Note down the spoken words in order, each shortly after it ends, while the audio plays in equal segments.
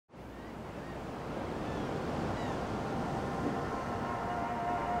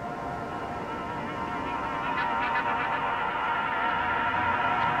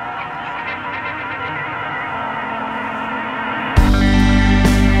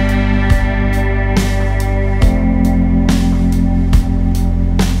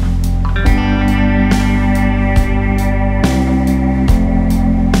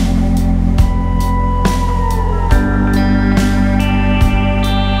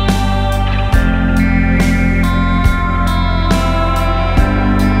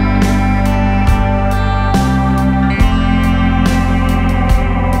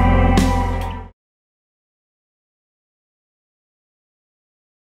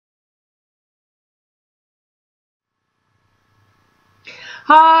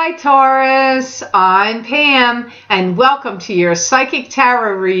Hi Taurus, I'm Pam and welcome to your Psychic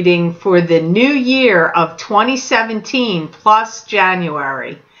Tarot reading for the new year of 2017 plus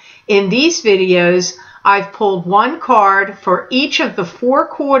January. In these videos, I've pulled one card for each of the 4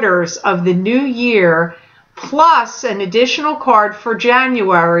 quarters of the new year plus an additional card for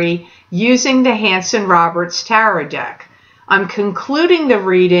January using the Hanson-Roberts Tarot deck. I'm concluding the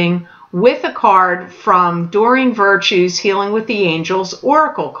reading with a card from Doreen Virtue's Healing with the Angels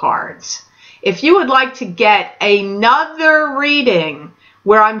Oracle cards. If you would like to get another reading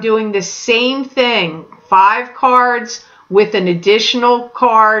where I'm doing the same thing, 5 cards with an additional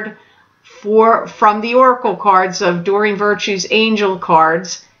card from the Oracle cards of Doreen Virtue's Angel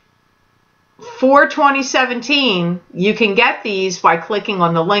cards for 2017, you can get these by clicking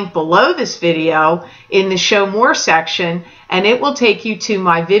on the link below this video in the Show More section, and it will take you to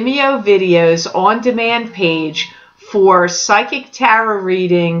my Vimeo videos on demand page for Psychic Tarot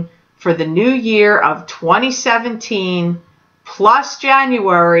reading for the new year of 2017 plus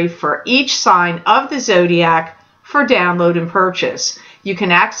January for each sign of the zodiac for download and purchase. You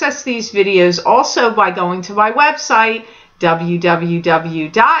can access these videos also by going to my website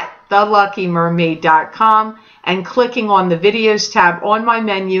www.theluckymermaid.com and clicking on the videos tab on my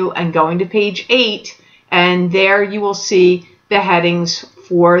menu and going to page 8, and there you will see the headings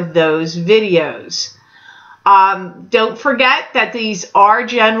for those videos. Don't forget that these are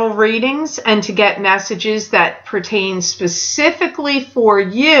general readings, and to get messages that pertain specifically for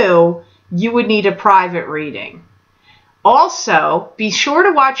you, you would need a private reading. Also, be sure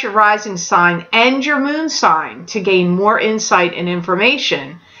to watch your rising sign and your moon sign to gain more insight and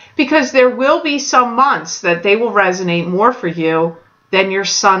information, because there will be some months that they will resonate more for you than your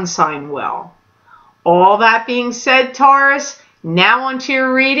sun sign will. All that being said, Taurus, now onto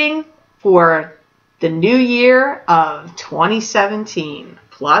your reading for the new year of 2017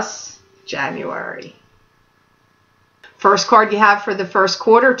 plus January. First card you have for the first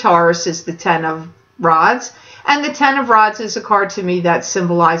quarter, Taurus, is the 10 of Rods. And the 10 of Rods is a card to me that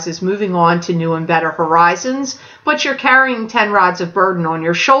symbolizes moving on to new and better horizons, but you're carrying 10 rods of burden on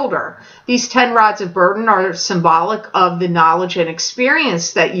your shoulder. These 10 rods of burden are symbolic of the knowledge and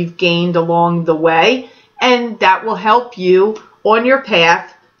experience that you've gained along the way, and that will help you on your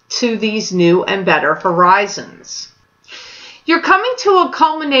path to these new and better horizons. You're coming to a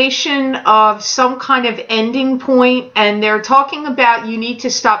culmination of some kind of ending point, and they're talking about you need to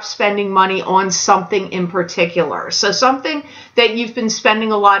stop spending money on something in particular. So something that you've been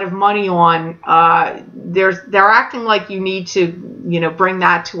spending a lot of money on, they're acting like you need to, bring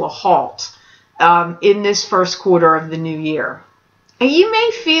that to a halt in this first quarter of the new year. And you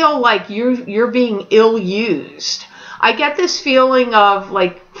may feel like you're being ill-used. I get this feeling of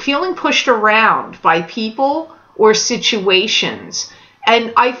feeling pushed around by people or situations,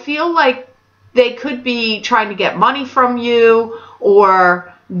 and I feel like they could be trying to get money from you,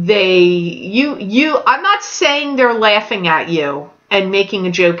 or I'm not saying they're laughing at you and making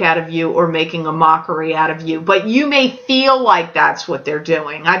a joke out of you or making a mockery out of you, but you may feel like that's what they're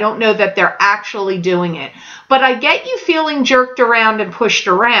doing. I don't know that they're actually doing it, but I get you feeling jerked around and pushed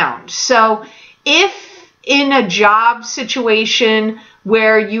around. So if in a job situation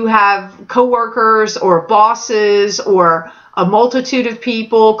where you have coworkers or bosses or a multitude of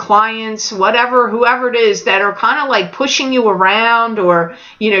people, clients, whoever it is that are kind of like pushing you around or,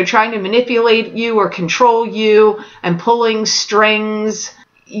 trying to manipulate you or control you and pulling strings,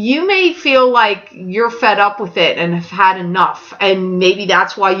 you may feel like you're fed up with it and have had enough. And maybe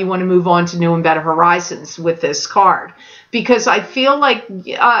that's why you want to move on to new and better horizons with this card. Because I feel like,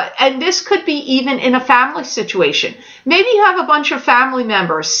 and this could be even in a family situation. Maybe you have a bunch of family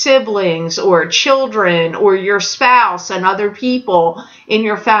members, siblings or children or your spouse and other people in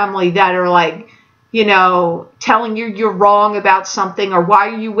your family that are like, telling you you're wrong about something, or why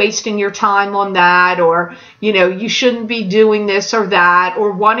are you wasting your time on that, or, you shouldn't be doing this or that,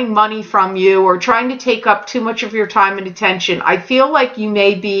 or wanting money from you, or trying to take up too much of your time and attention. I feel like you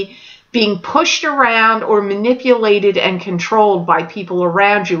may be being pushed around or manipulated and controlled by people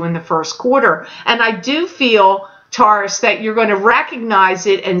around you in the first quarter. And I do feel, Taurus, that you're going to recognize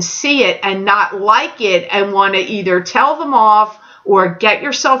it and see it and not like it and want to either tell them off or get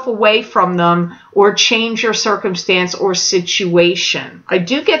yourself away from them or change your circumstance or situation. I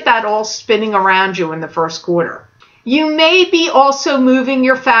do get that all spinning around you in the first quarter. You may be also moving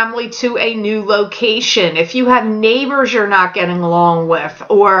your family to a new location. If you have neighbors you're not getting along with,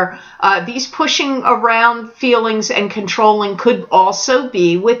 or these pushing around feelings and controlling could also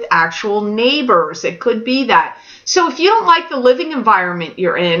be with actual neighbors. It could be that. So if you don't like the living environment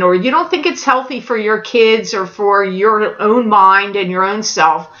you're in, or you don't think it's healthy for your kids or for your own mind and your own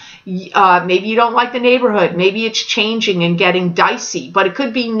self, maybe you don't like the neighborhood. Maybe it's changing and getting dicey, but it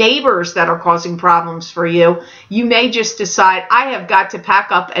could be neighbors that are causing problems for you. You may just decide, I have got to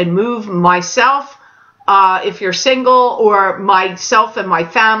pack up and move myself, if you're single, or myself and my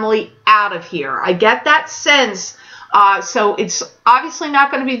family out of here. I get that sense. So it's obviously not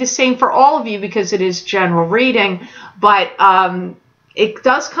going to be the same for all of you because it is general reading, but it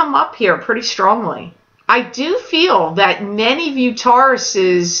does come up here pretty strongly. I do feel that many of you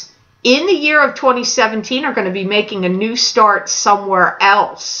Tauruses in the year of 2017 are going to be making a new start somewhere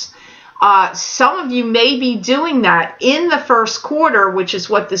else. Some of you may be doing that in the first quarter, which is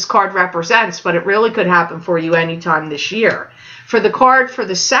what this card represents, but it really could happen for you anytime this year. For the card for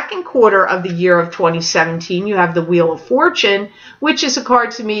the second quarter of the year of 2017, you have the Wheel of Fortune, which is a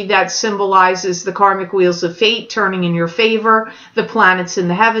card to me that symbolizes the karmic wheels of fate turning in your favor, the planets in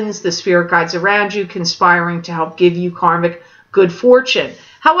the heavens, the spirit guides around you conspiring to help give you karmic good fortune.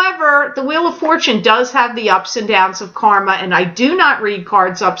 However, the Wheel of Fortune does have the ups and downs of karma, and I do not read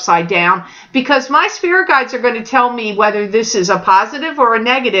cards upside down because my spirit guides are going to tell me whether this is a positive or a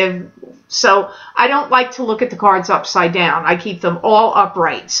negative. So I don't like to look at the cards upside down. I keep them all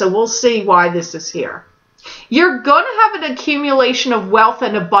upright. So we'll see why this is here. You're going to have an accumulation of wealth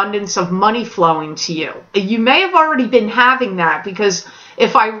and abundance of money flowing to you. You may have already been having that because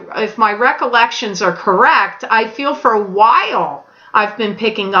if my recollections are correct, I feel for a while I've been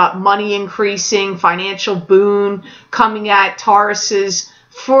picking up money increasing, financial boon coming at Tauruses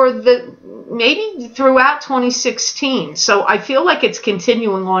for maybe throughout 2016. So I feel like it's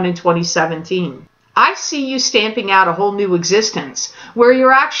continuing on in 2017. I see you stamping out a whole new existence where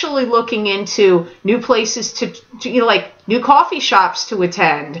you're actually looking into new places to like new coffee shops to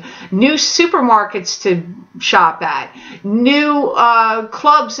attend, new supermarkets to shop at, new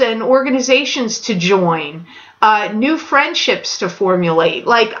clubs and organizations to join, new friendships to formulate.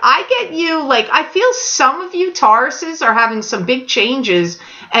 Like I get you, like I feel some of you Tauruses are having some big changes,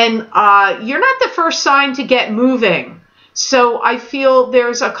 and you're not the first sign to get moving. So I feel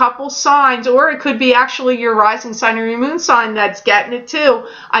there's a couple signs, or it could be actually your rising sign or your moon sign that's getting it too.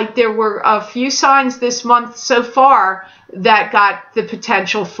 There were a few signs this month so far that got the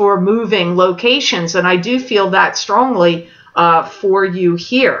potential for moving locations, and I do feel that strongly for you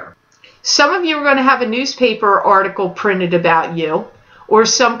here. Some of you are going to have a newspaper article printed about you, or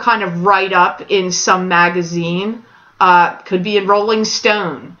some kind of write-up in some magazine. Could be in Rolling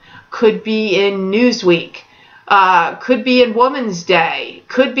Stone, could be in Newsweek, could be in Woman's Day,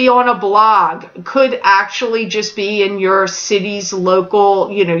 could be on a blog, could actually just be in your city's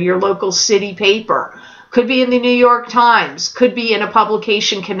local, your local city paper, could be in the New York Times, could be in a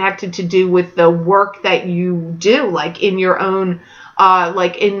publication connected to do with the work that you do, like in your own,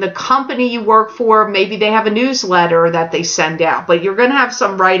 like in the company you work for. Maybe they have a newsletter that they send out, but you're going to have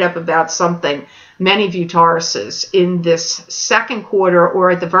some write-up about something, many of you Tauruses, in this second quarter, or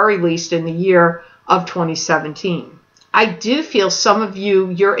at the very least in the year of 2017. I do feel some of you,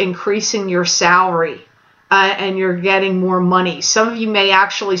 you're increasing your salary and you're getting more money. Some of you may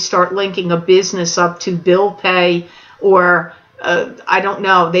actually start linking a business up to bill pay, or I don't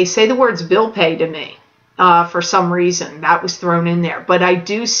know. They say the words bill pay to me for some reason. That was thrown in there. But I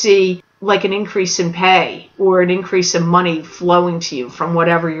do see like an increase in pay or an increase in money flowing to you from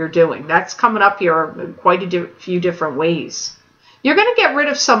whatever you're doing. That's coming up here quite a few different ways. You're going to get rid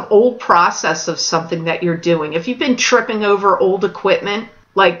of some old process of something that you're doing. If you've been tripping over old equipment,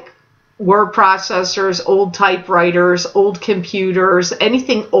 like word processors, old typewriters, old computers,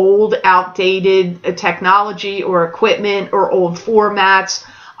 anything old, outdated technology or equipment, or old formats,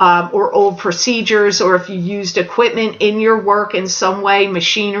 or old procedures, or if you used equipment in your work in some way,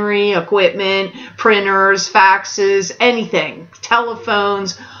 machinery, equipment, printers, faxes, anything,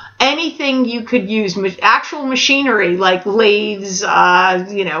 telephones, anything you could use, actual machinery like lathes,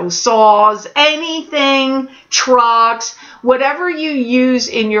 saws, anything, trucks, whatever you use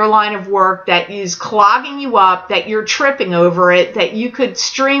in your line of work that is clogging you up, that you're tripping over it, that you could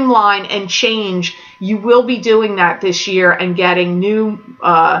streamline and change, you will be doing that this year and getting new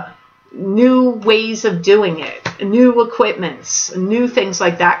ways of doing it, new equipments, new things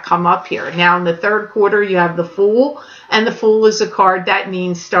like that come up here. Now in the third quarter you have the Fool, and the Fool is a card that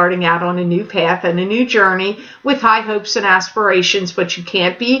means starting out on a new path and a new journey with high hopes and aspirations, but you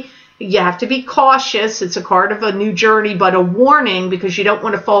have to be cautious. It's a card of a new journey, but a warning, because you don't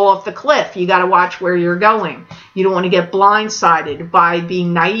want to fall off the cliff. You got to watch where you're going. You don't want to get blindsided by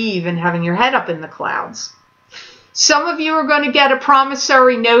being naive and having your head up in the clouds. Some of you are going to get a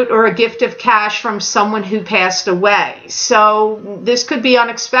promissory note or a gift of cash from someone who passed away. So this could be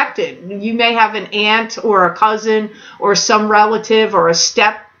unexpected. You may have an aunt or a cousin or some relative or a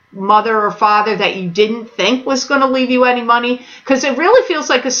stepmother or father that you didn't think was going to leave you any money, because it really feels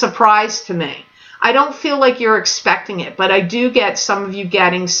like a surprise to me. I don't feel like you're expecting it, but I do get some of you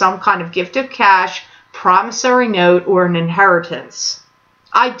getting some kind of gift of cash, promissory note, or an inheritance.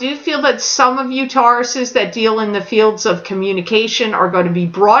 I do feel that some of you Tauruses that deal in the fields of communication are going to be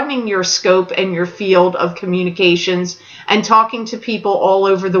broadening your scope and your field of communications and talking to people all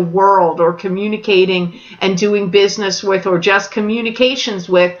over the world, or communicating and doing business with, or just communications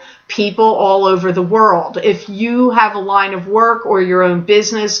with people all over the world. If you have a line of work or your own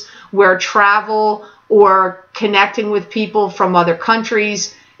business where travel or connecting with people from other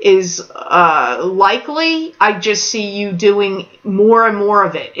countries is likely, I just see you doing more and more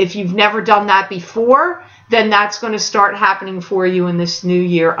of it. If you've never done that before, then that's going to start happening for you in this new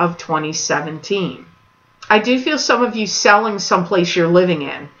year of 2017. I do feel some of you selling someplace you're living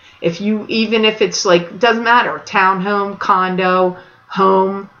in. Even if it's like, doesn't matter, townhome, condo,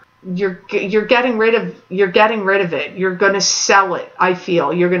 home, you're getting rid of it. You're going to sell it. I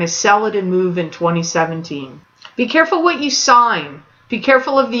feel you're going to sell it and move in 2017. Be careful what you sign. Be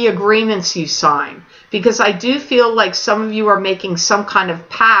careful of the agreements you sign, because I do feel like some of you are making some kind of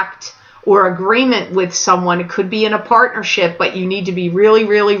pact or agreement with someone. It could be in a partnership, but you need to be really,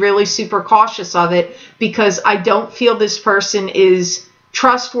 really, really super cautious of it, because I don't feel this person is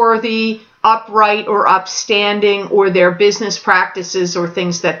trustworthy, upright, or upstanding, or their business practices or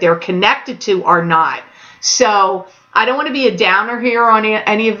things that they're connected to are not. So I don't want to be a downer here on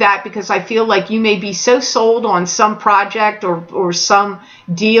any of that, because I feel like you may be so sold on some project or some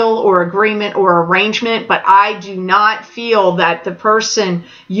deal or agreement or arrangement, but I do not feel that the person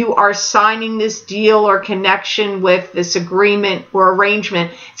you are signing this deal or connection with, this agreement or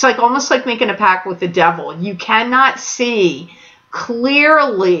arrangement, it's like almost like making a pact with the devil. You cannot see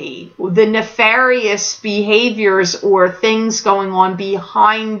clearly the nefarious behaviors or things going on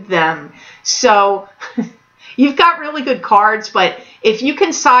behind them. So you've got really good cards, but if you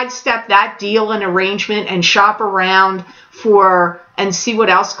can sidestep that deal and arrangement and shop around and see what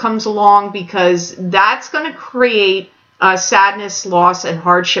else comes along, because that's going to create sadness, loss, and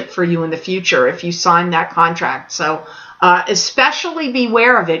hardship for you in the future if you sign that contract. So especially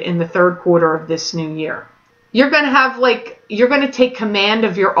beware of it in the third quarter of this new year. You're going to take command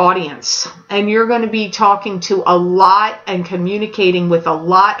of your audience, and you're going to be talking to a lot and communicating with a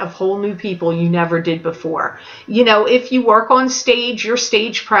lot of whole new people you never did before. You know, if you work on stage, your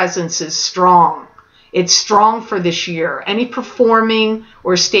stage presence is strong. It's strong for this year. Any performing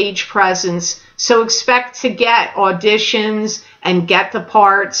or stage presence. So expect to get auditions and get the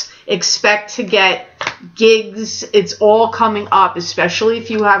parts. Expect to get gigs. It's all coming up, especially if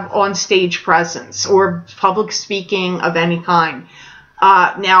you have on-stage presence or public speaking of any kind.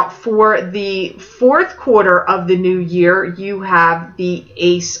 Now, for the fourth quarter of the new year, you have the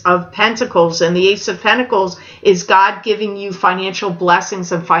Ace of Pentacles. And the Ace of Pentacles is God giving you financial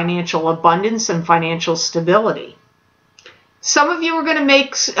blessings and financial abundance and financial stability. Some of you are going to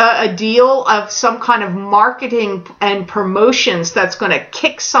make a deal of some kind of marketing and promotions that's going to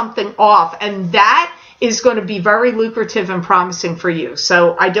kick something off. And that is going to be very lucrative and promising for you.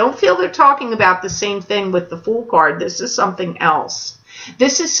 So I don't feel they're talking about the same thing with the Fool card. This is something else.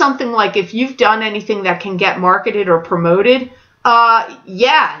 This is something like, if you've done anything that can get marketed or promoted,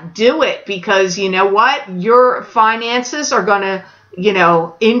 yeah, do it, because you know what? Your finances are going to,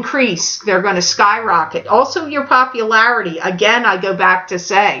 increase. They're going to skyrocket. Also, your popularity. Again, I go back to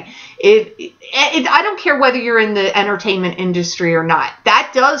say, I don't care whether you're in the entertainment industry or not.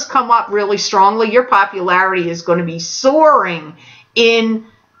 That does come up really strongly. Your popularity is going to be soaring in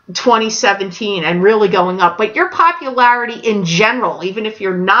 2017 and really going up. But your popularity in general, even if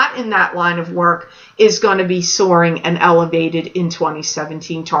you're not in that line of work, is going to be soaring and elevated in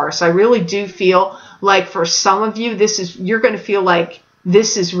 2017, Taurus. I really do feel like for some of you, you're going to feel like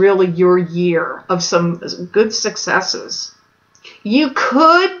this is really your year of some good successes. You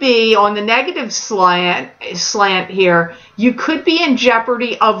could be on the negative slant here. You could be in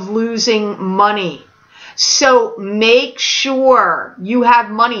jeopardy of losing money. So make sure you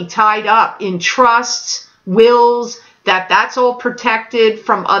have money tied up in trusts, wills, that's all protected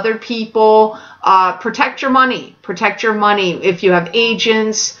from other people. Protect your money. Protect your money. If you have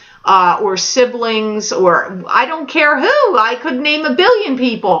agents or siblings, or I don't care who, I could name a billion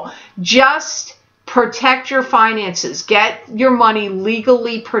people. Just protect your finances. Get your money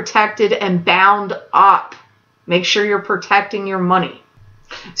legally protected and bound up. Make sure you're protecting your money.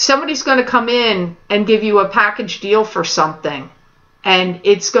 Somebody's going to come in and give you a package deal for something, and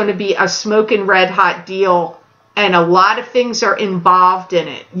it's going to be a smoking red hot deal, and a lot of things are involved in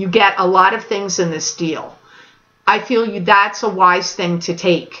it. You get a lot of things in this deal. I feel that's a wise thing to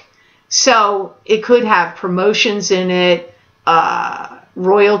take. So it could have promotions in it,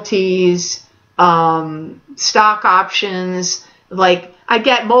 royalties, stock options. Like, I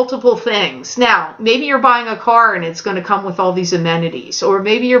get multiple things. Now, maybe you're buying a car and it's going to come with all these amenities. Or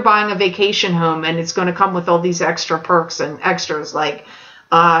maybe you're buying a vacation home and it's going to come with all these extra perks and extras, like,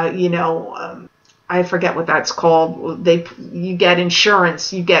 I forget what that's called. You get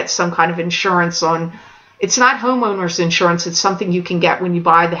insurance. You get some kind of insurance on, it's not homeowner's insurance. It's something you can get when you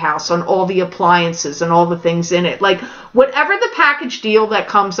buy the house, on all the appliances and all the things in it. Like, whatever the package deal that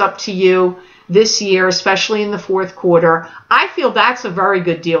comes up to you this year, especially in the fourth quarter, I feel that's a very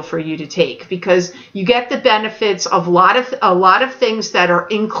good deal for you to take, because you get the benefits of a lot of things that are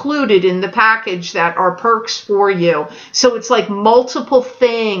included in the package that are perks for you. So it's like multiple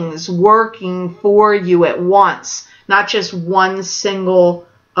things working for you at once, not just one single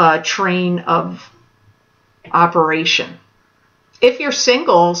train of operation. If you're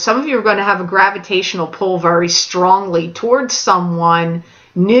single, some of you are going to have a gravitational pull very strongly towards someone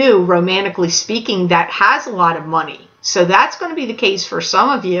new, romantically speaking, that has a lot of money. So that's going to be the case for some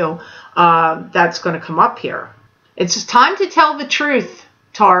of you. That's going to come up here. It's time to tell the truth,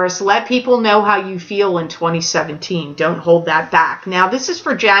 Taurus. Let people know how you feel in 2017. Don't hold that back. Now, this is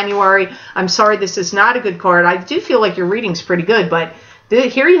for January. I'm sorry, this is not a good card. I do feel like your reading's pretty good, but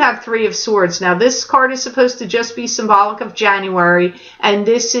here you have Three of Swords. Now, this card is supposed to just be symbolic of January, and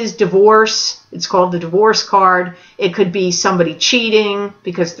this is divorce. It's called the divorce card. It could be somebody cheating,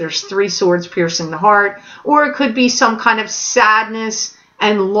 because there's three swords piercing the heart, or it could be some kind of sadness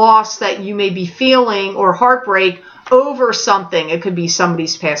and loss that you may be feeling, or heartbreak over something. It could be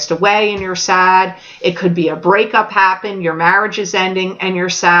somebody's passed away and you're sad. It could be a breakup happened, your marriage is ending and you're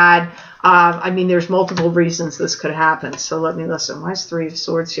sad. I mean, there's multiple reasons this could happen. So let me listen. Why is Three of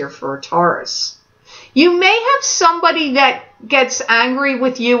Swords here for Taurus? You may have somebody that gets angry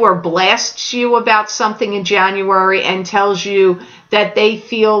with you or blasts you about something in January and tells you that they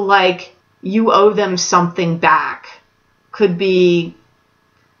feel like you owe them something back. Could be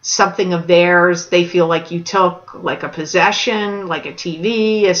something of theirs they feel like you took, like a possession, like a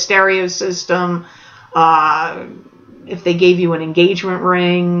TV, a stereo system. If they gave you an engagement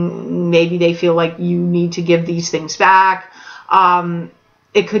ring, maybe they feel like you need to give these things back.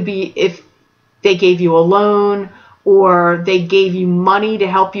 It could be if they gave you a loan, or they gave you money to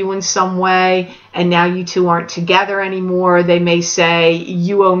help you in some way, and now you two aren't together anymore. They may say,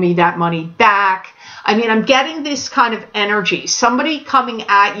 you owe me that money back. I mean, I'm getting this kind of energy. Somebody coming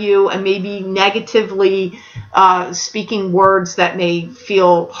at you and maybe negatively speaking words that may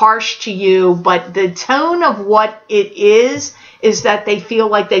feel harsh to you, but the tone of what it is that they feel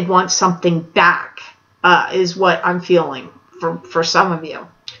like they want something back, is what I'm feeling for some of you.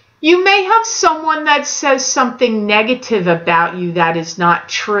 You may have someone that says something negative about you that is not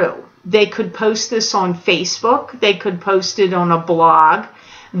true. They could post this on Facebook. They could post it on a blog.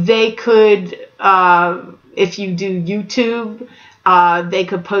 They could, if you do YouTube, they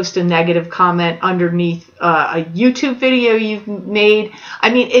could post a negative comment underneath a YouTube video you've made.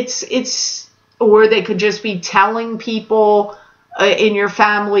 I mean, or they could just be telling people in your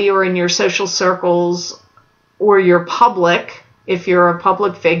family or in your social circles or your public, if you're a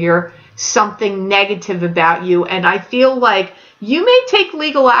public figure, something negative about you. And I feel like you may take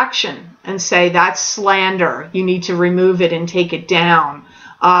legal action and say that's slander. You need to remove it and take it down.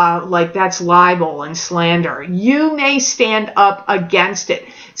 Like that's libel and slander. You may stand up against it.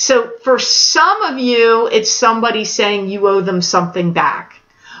 So for some of you, it's somebody saying you owe them something back.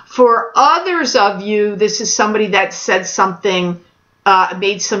 For others of you, this is somebody that said something,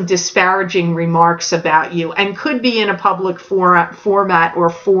 made some disparaging remarks about you, and could be in a public format or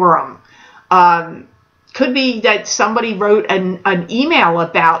forum. Could be that somebody wrote an email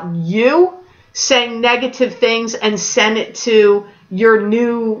about you saying negative things and sent it to your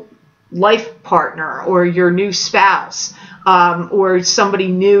new life partner or your new spouse, or somebody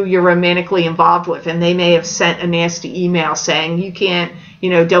new you're romantically involved with, and they may have sent a nasty email saying you can't,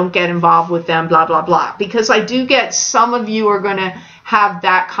 don't get involved with them, blah, blah, blah. Because I do get some of you are going to have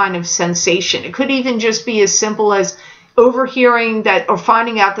that kind of sensation. It could even just be as simple as overhearing that or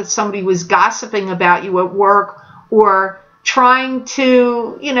finding out that somebody was gossiping about you at work, or trying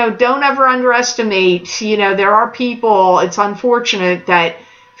to, don't ever underestimate, there are people, it's unfortunate, that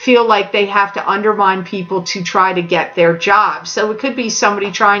feel like they have to undermine people to try to get their job. So it could be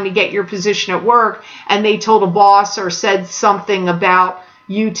somebody trying to get your position at work, and they told a boss or said something about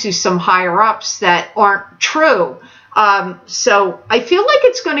you to some higher ups that aren't true. So I feel like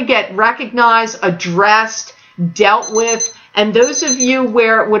it's going to get recognized, addressed, dealt with. And those of you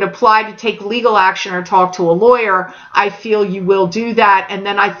where it would apply to take legal action or talk to a lawyer, I feel you will do that. And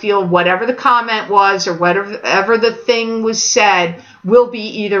then I feel whatever the comment was or whatever the thing was said will be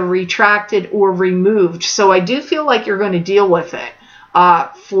either retracted or removed. So I do feel like you're going to deal with it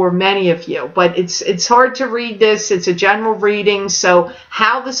for many of you. But it's hard to read this. It's a general reading. So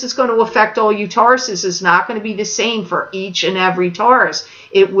how this is going to affect all you Tauruses is not going to be the same for each and every Taurus.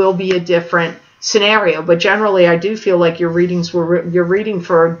 It will be a different scenario, but generally I do feel like your reading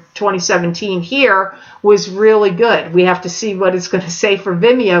for 2017 here was really good. We have to see what it's going to say for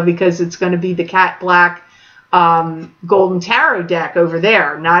Vimeo, because it's going to be the Cat Black Golden Tarot deck over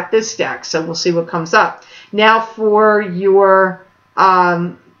there, not this deck. So we'll see what comes up. Now for your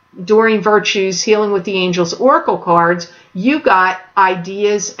Doreen Virtue's Healing with the Angels Oracle cards, you got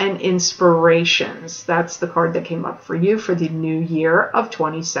Ideas and Inspirations. That's the card that came up for you for the new year of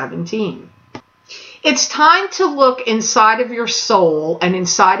 2017. It's time to look inside of your soul and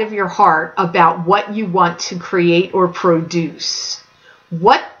inside of your heart about what you want to create or produce.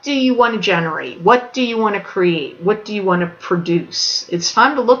 What do you want to generate? What do you want to create? What do you want to produce? It's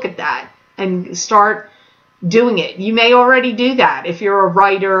time to look at that and start doing it. You may already do that if you're a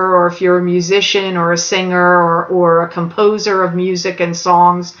writer, or if you're a musician or a singer or a composer of music and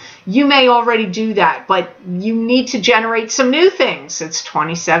songs. You may already do that, but you need to generate some new things. It's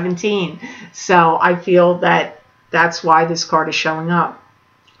 2017. So I feel that that's why this card is showing up.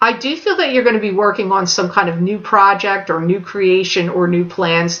 I do feel that you're going to be working on some kind of new project or new creation or new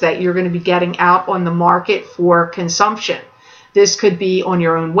plans that you're going to be getting out on the market for consumption. This could be on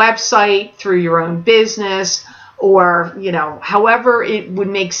your own website, through your own business, or, you know, however it would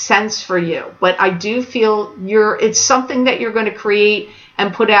make sense for you. But I do feel it's something that you're going to create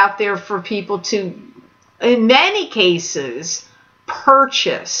and put out there for people to, in many cases,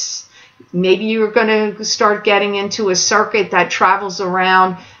 purchase. Maybe you're going to start getting into a circuit that travels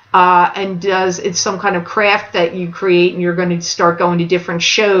around and it's some kind of craft that you create, and you're going to start going to different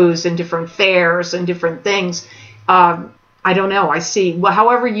shows and different fairs and different things. I don't know. I see. Well,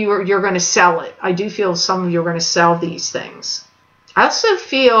 however you're going to sell it. I do feel some of you are going to sell these things. I also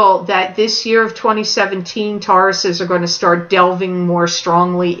feel that this year of 2017, Tauruses are going to start delving more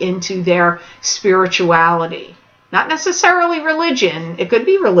strongly into their spirituality. Not necessarily religion. It could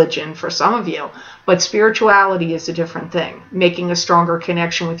be religion for some of you, but spirituality is a different thing. Making a stronger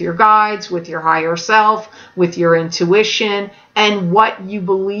connection with your guides, with your higher self, with your intuition, and what you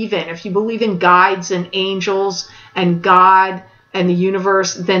believe in. If you believe in guides and angels and God and the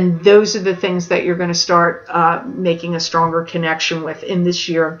universe, then those are the things that you're going to start making a stronger connection with in this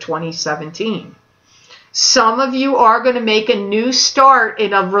year of 2017. Some of you are going to make a new start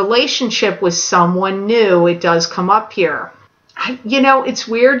in a relationship with someone new. It does come up here. You know, it's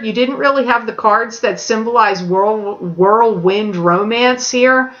weird. You didn't really have the cards that symbolize whirlwind romance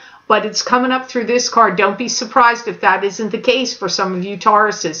here, but it's coming up through this card. Don't be surprised if that isn't the case for some of you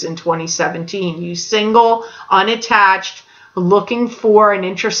Tauruses in 2017. You single, unattached, looking for and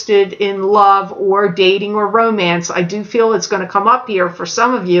interested in love or dating or romance. I do feel it's going to come up here for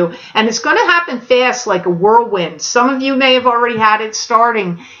some of you, and it's going to happen fast like a whirlwind. Some of you may have already had it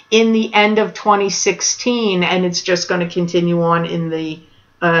starting in the end of 2016, and it's just going to continue on in the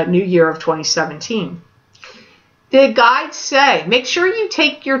new year of 2017. The guides say, make sure you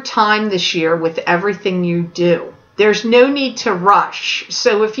take your time this year with everything you do. There's no need to rush.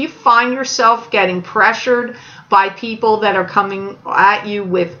 So if you find yourself getting pressured by people that are coming at you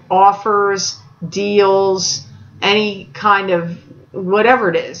with offers, deals, any kind of whatever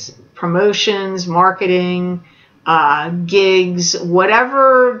it is, promotions, marketing, gigs,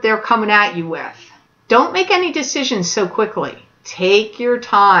 whatever they're coming at you with, don't make any decisions so quickly. Take your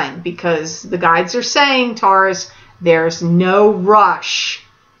time, because the guides are saying, Taurus, there's no rush,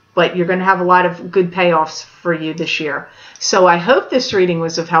 but you're going to have a lot of good payoffs for you this year. So I hope this reading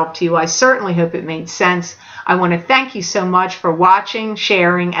was of help to you. I certainly hope it made sense. I want to thank you so much for watching,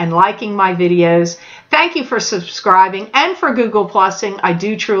 sharing, and liking my videos. Thank you for subscribing and for Google Plusing. I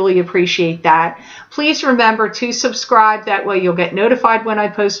do truly appreciate that. Please remember to subscribe. That way you'll get notified when I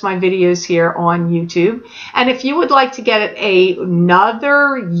post my videos here on YouTube. And if you would like to get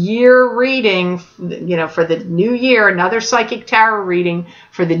another year reading, you know, for the new year, another psychic tarot reading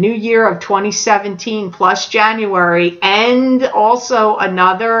for the new year of 2017 plus January, and also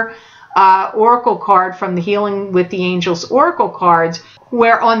another oracle card from the Healing with the Angels oracle cards,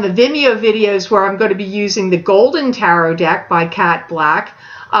 where on the Vimeo videos where I'm going to be using the Golden Tarot deck by Cat Black,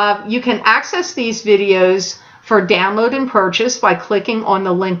 you can access these videos for download and purchase by clicking on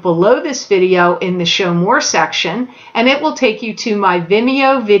the link below this video in the Show More section, and it will take you to my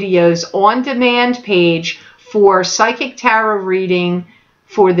Vimeo videos on demand page for Psychic Tarot reading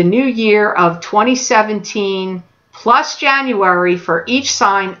for the new year of 2017 plus January for each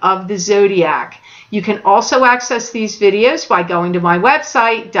sign of the zodiac. You can also access these videos by going to my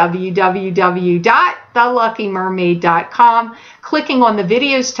website, www.theluckymermaid.com, clicking on the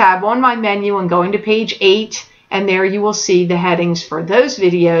videos tab on my menu and going to page 8, and there you will see the headings for those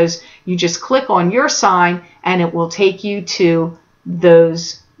videos. You just click on your sign and it will take you to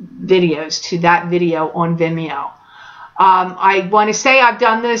those videos, to that video on Vimeo. I want to say I've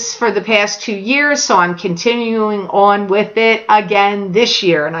done this for the past 2 years, so I'm continuing on with it again this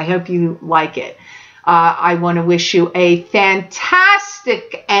year, and I hope you like it. I want to wish you a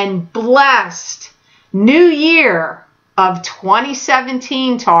fantastic and blessed new year of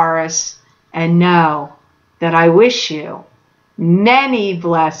 2017, Taurus, and know that I wish you many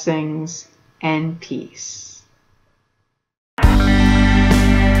blessings and peace.